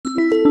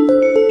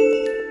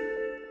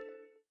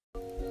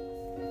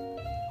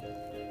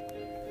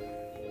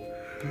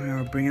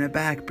bringing it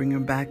back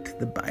to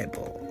the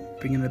Bible,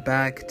 bringing it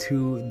back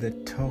to the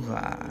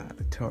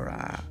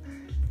Torah.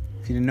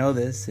 If you didn't know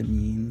this, it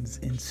means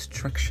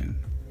instruction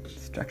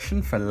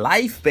for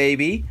life,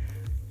 baby.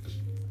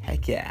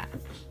 Heck yeah.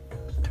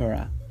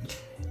 Torah.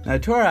 Now,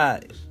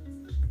 Torah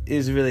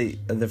is really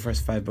the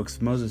first 5 books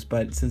of Moses,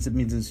 but since it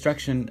means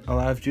instruction, a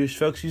lot of Jewish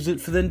folks use it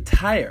for the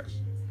entire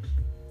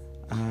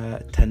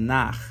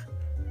Tanakh,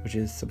 which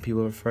is, some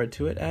people refer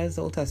to it as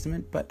the Old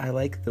Testament, but I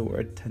like the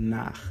word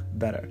Tanakh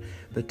better.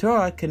 The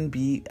Torah can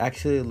be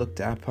actually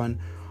looked upon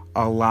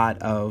a lot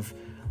of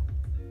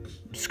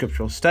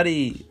scriptural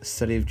study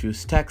of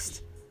Jewish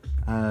text,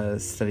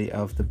 study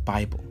of the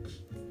Bible,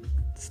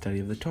 study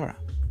of the Torah.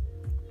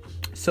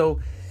 So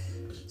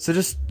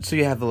just so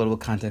you have a little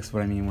context of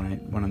what I mean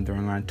when I'm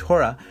throwing around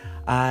Torah,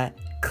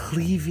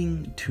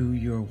 cleaving to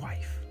your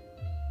wife,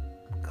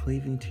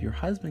 cleaving to your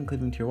husband,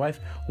 cleaving to your wife.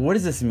 What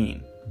does this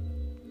mean?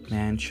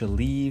 Man shall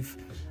leave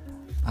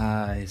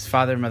his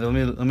father and mother.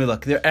 Let me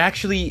look. They're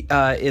actually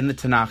in the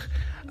Tanakh,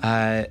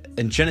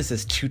 in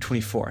Genesis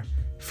 2:24.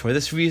 For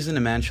this reason,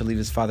 a man shall leave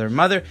his father and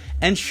mother,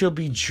 and shall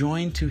be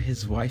joined to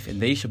his wife,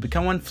 and they shall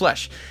become one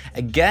flesh.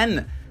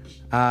 Again,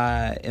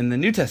 in the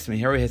New Testament,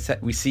 here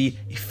we see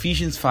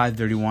Ephesians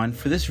 5:31.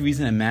 For this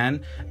reason, a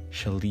man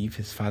shall leave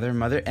his father and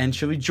mother, and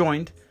shall be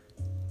joined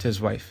to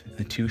his wife, and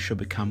the two shall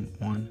become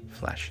one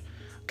flesh.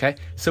 Okay,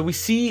 so we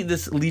see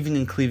this leaving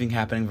and cleaving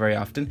happening very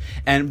often.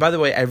 And by the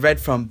way, I read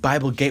from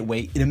Bible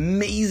Gateway, an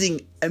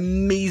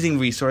amazing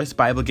resource,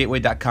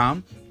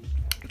 BibleGateway.com.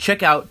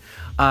 Check out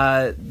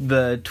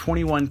the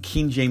 21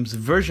 King James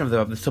version of the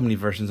Bible. There's so many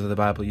versions of the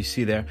Bible you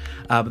see there,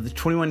 but the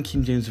 21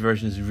 King James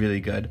version is really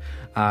good.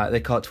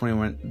 They call it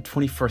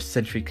 21st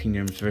Century King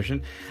James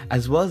Version,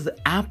 as well as the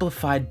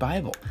Amplified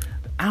Bible.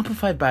 The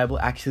Amplified Bible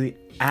actually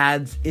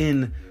adds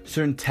in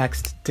certain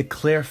text to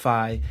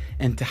clarify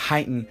and to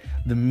heighten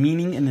the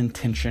meaning and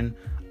intention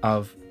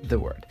of the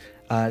word.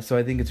 So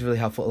I think it's really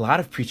helpful. A lot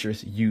of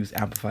preachers use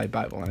Amplified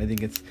Bible, and I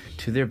think it's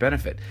to their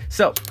benefit.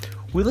 So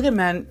we look at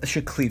man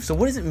should cleave. So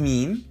what does it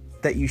mean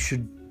that you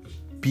should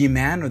be a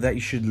man or that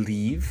you should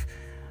leave?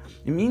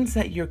 It means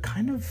that you're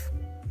kind of,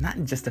 not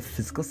in just a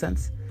physical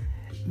sense,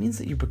 it means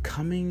that you're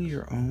becoming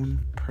your own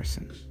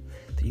person,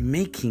 that you're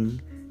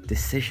making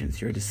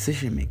decisions. You're a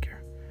decision maker,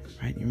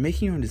 right? You're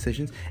making your own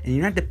decisions, and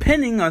you're not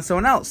depending on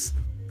someone else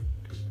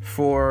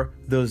for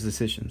those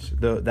decisions,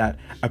 that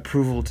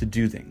approval to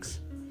do things.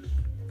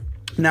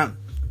 Now,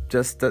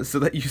 just so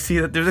that you see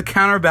that there's a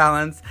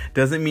counterbalance,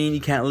 doesn't mean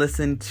you can't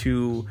listen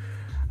to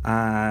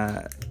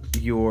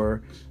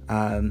your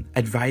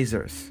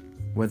advisors,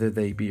 whether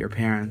they be your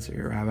parents or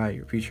your rabbi,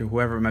 your preacher,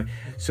 whoever it might be.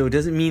 So it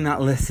doesn't mean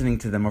not listening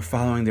to them or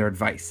following their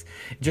advice.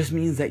 It just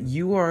means that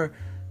you're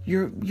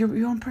your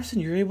own person.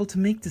 You're able to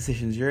make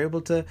decisions. You're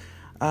able to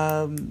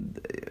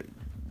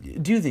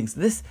do things.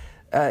 This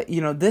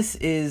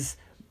is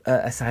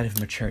a side of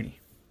maturity.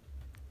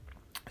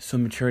 So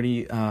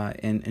maturity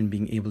and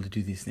being able to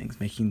do these things,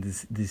 making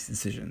these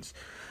decisions,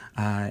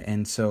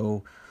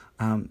 so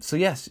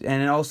yes,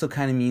 and it also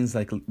kind of means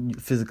like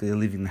physically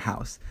leaving the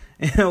house.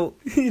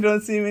 You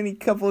don't see many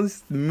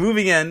couples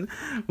moving in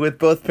with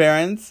both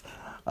parents,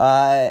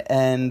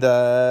 and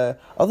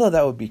although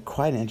that would be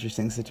quite an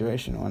interesting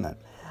situation, wouldn't it?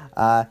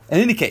 In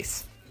any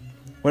case,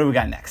 what do we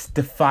got next?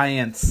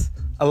 Defiance.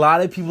 A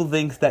lot of people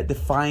think that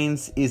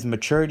defiance is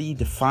maturity.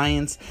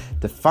 Defiance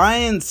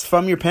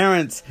from your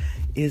parents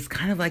is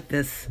kind of like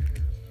this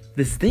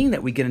thing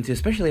that we get into,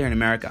 especially here in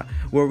America,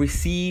 where we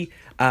see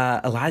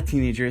a lot of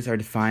teenagers are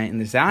defiant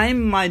and they say,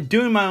 I'm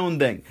doing my own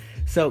thing.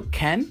 So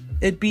can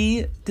it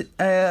be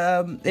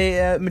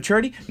a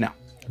maturity? No.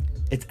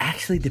 It's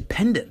actually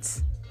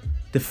dependence.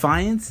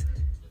 Defiance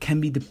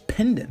can be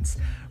dependence.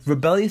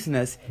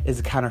 Rebelliousness is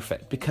a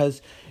counterfeit,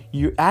 because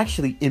you're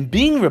actually, in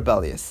being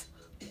rebellious,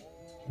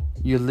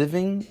 you're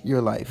living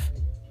your life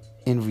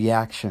in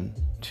reaction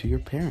to your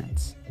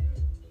parents.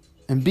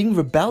 And being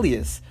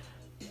rebellious,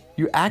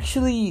 you're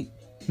actually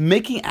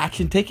making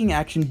action, taking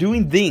action,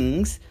 doing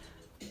things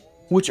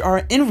which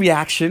are in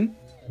reaction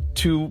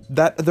to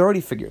that authority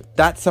figure.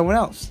 That's someone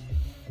else.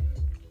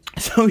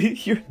 So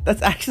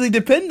that's actually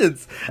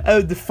dependence.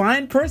 A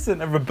defiant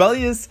person, a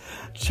rebellious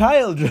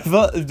child, a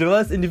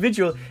rebellious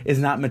individual is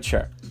not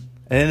mature.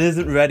 And it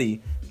isn't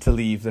ready to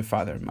leave their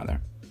father and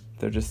mother.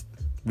 They're just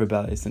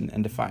rebellious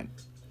and defiant.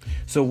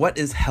 So what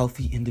is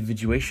healthy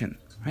individuation?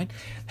 Right?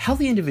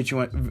 Healthy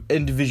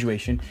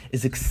individuation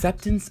is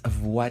acceptance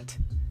of what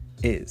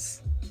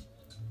is.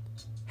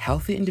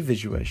 Healthy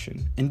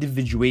individuation,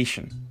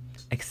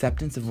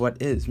 acceptance of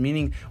what is.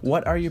 Meaning,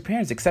 what are your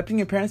parents? Accepting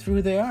your parents for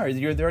who they are.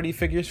 Your authority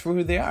figures for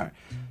who they are.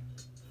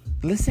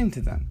 Listening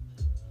to them.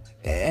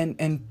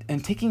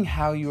 And taking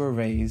how you were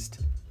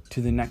raised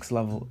to the next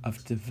level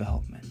of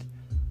development.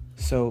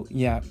 So,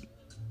 yeah,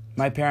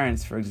 my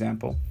parents, for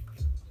example,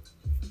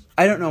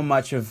 I don't know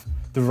much of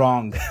the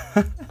wrong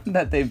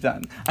that they've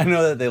done. I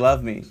know that they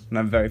love me, and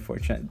I'm very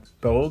fortunate.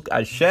 Baruch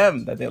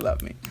Hashem that they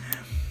love me.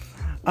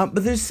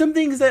 But there's some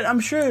things that I'm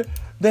sure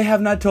they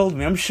have not told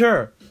me. I'm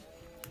sure.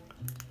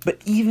 But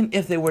even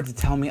if they were to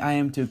tell me, I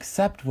am to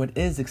accept what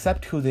is,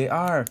 accept who they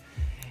are.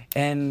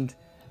 And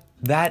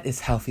that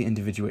is healthy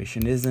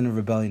individuation. It isn't a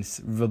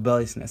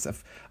rebelliousness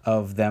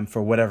of them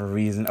for whatever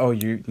reason. Oh,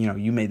 you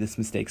made this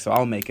mistake, so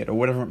I'll make it, or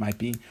whatever it might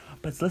be.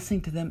 But it's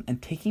listening to them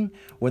and taking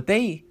what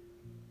they,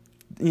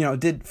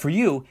 did for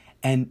you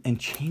and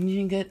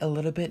changing it a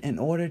little bit in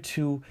order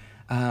to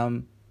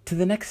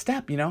the next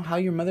step. How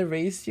your mother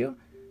raised you.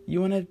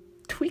 You want to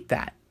tweak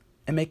that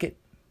and make it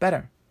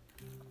better.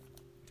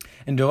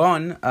 And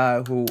Doron,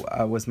 who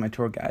was my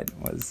tour guide,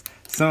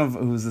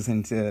 who was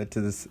listening to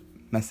this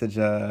message,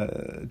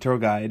 tour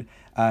guide,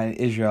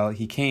 Israel.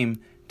 He came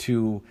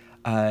to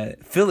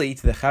Philly,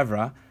 to the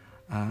Chavra,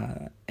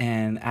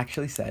 and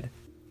actually said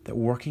that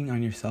working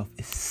on yourself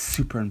is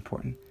super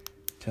important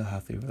to a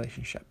healthy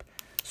relationship.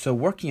 So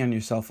working on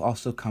yourself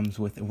also comes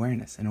with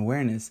awareness, an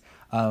awareness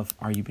of,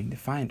 are you being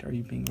defiant? Are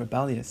you being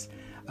rebellious?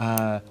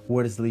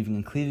 What does leaving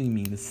and cleaving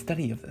mean? The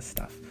study of this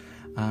stuff.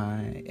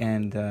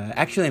 And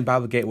actually in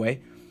Bible Gateway,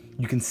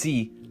 you can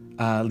see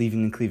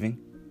leaving and cleaving.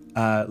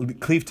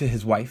 Cleave to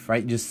his wife,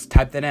 right? Just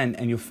type that in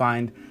and you'll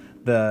find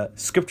the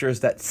scriptures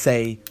that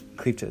say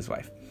cleave to his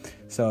wife.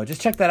 So just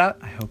check that out.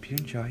 I hope you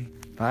enjoy.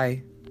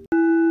 Bye.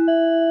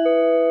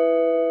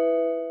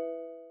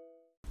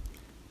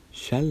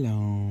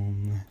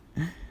 Shalom.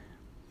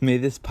 May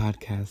this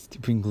podcast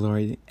bring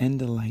glory and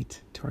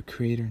delight to our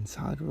Creator and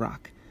solid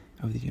rock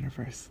of the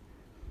universe.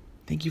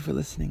 Thank you for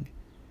listening.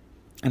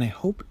 And I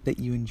hope that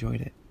you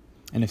enjoyed it.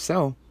 And if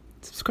so,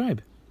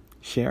 subscribe,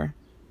 share,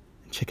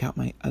 and check out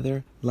my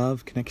other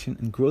love, connection,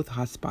 and growth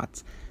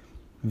hotspots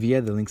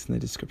via the links in the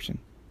description.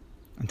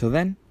 Until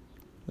then,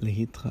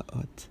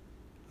 lehitraot.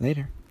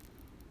 Later.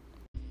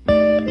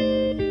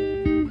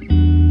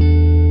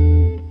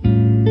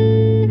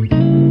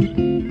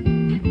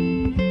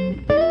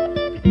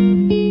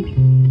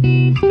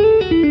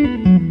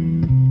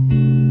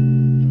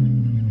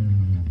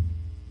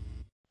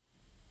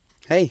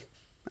 Hey,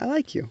 I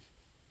like you.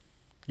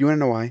 You want to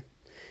know why?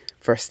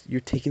 First,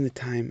 you're taking the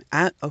time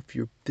out of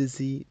your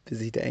busy,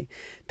 busy day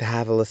to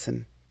have a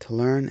listen, to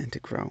learn, and to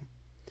grow.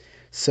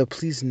 So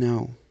please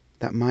know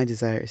that my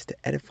desire is to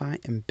edify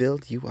and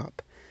build you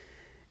up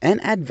and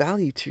add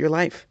value to your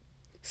life.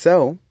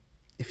 So,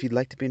 if you'd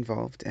like to be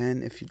involved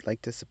and if you'd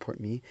like to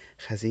support me,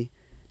 Chazi,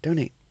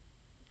 donate.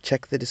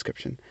 Check the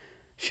description.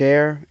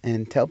 Share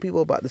and tell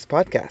people about this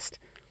podcast.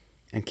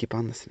 And keep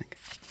on listening.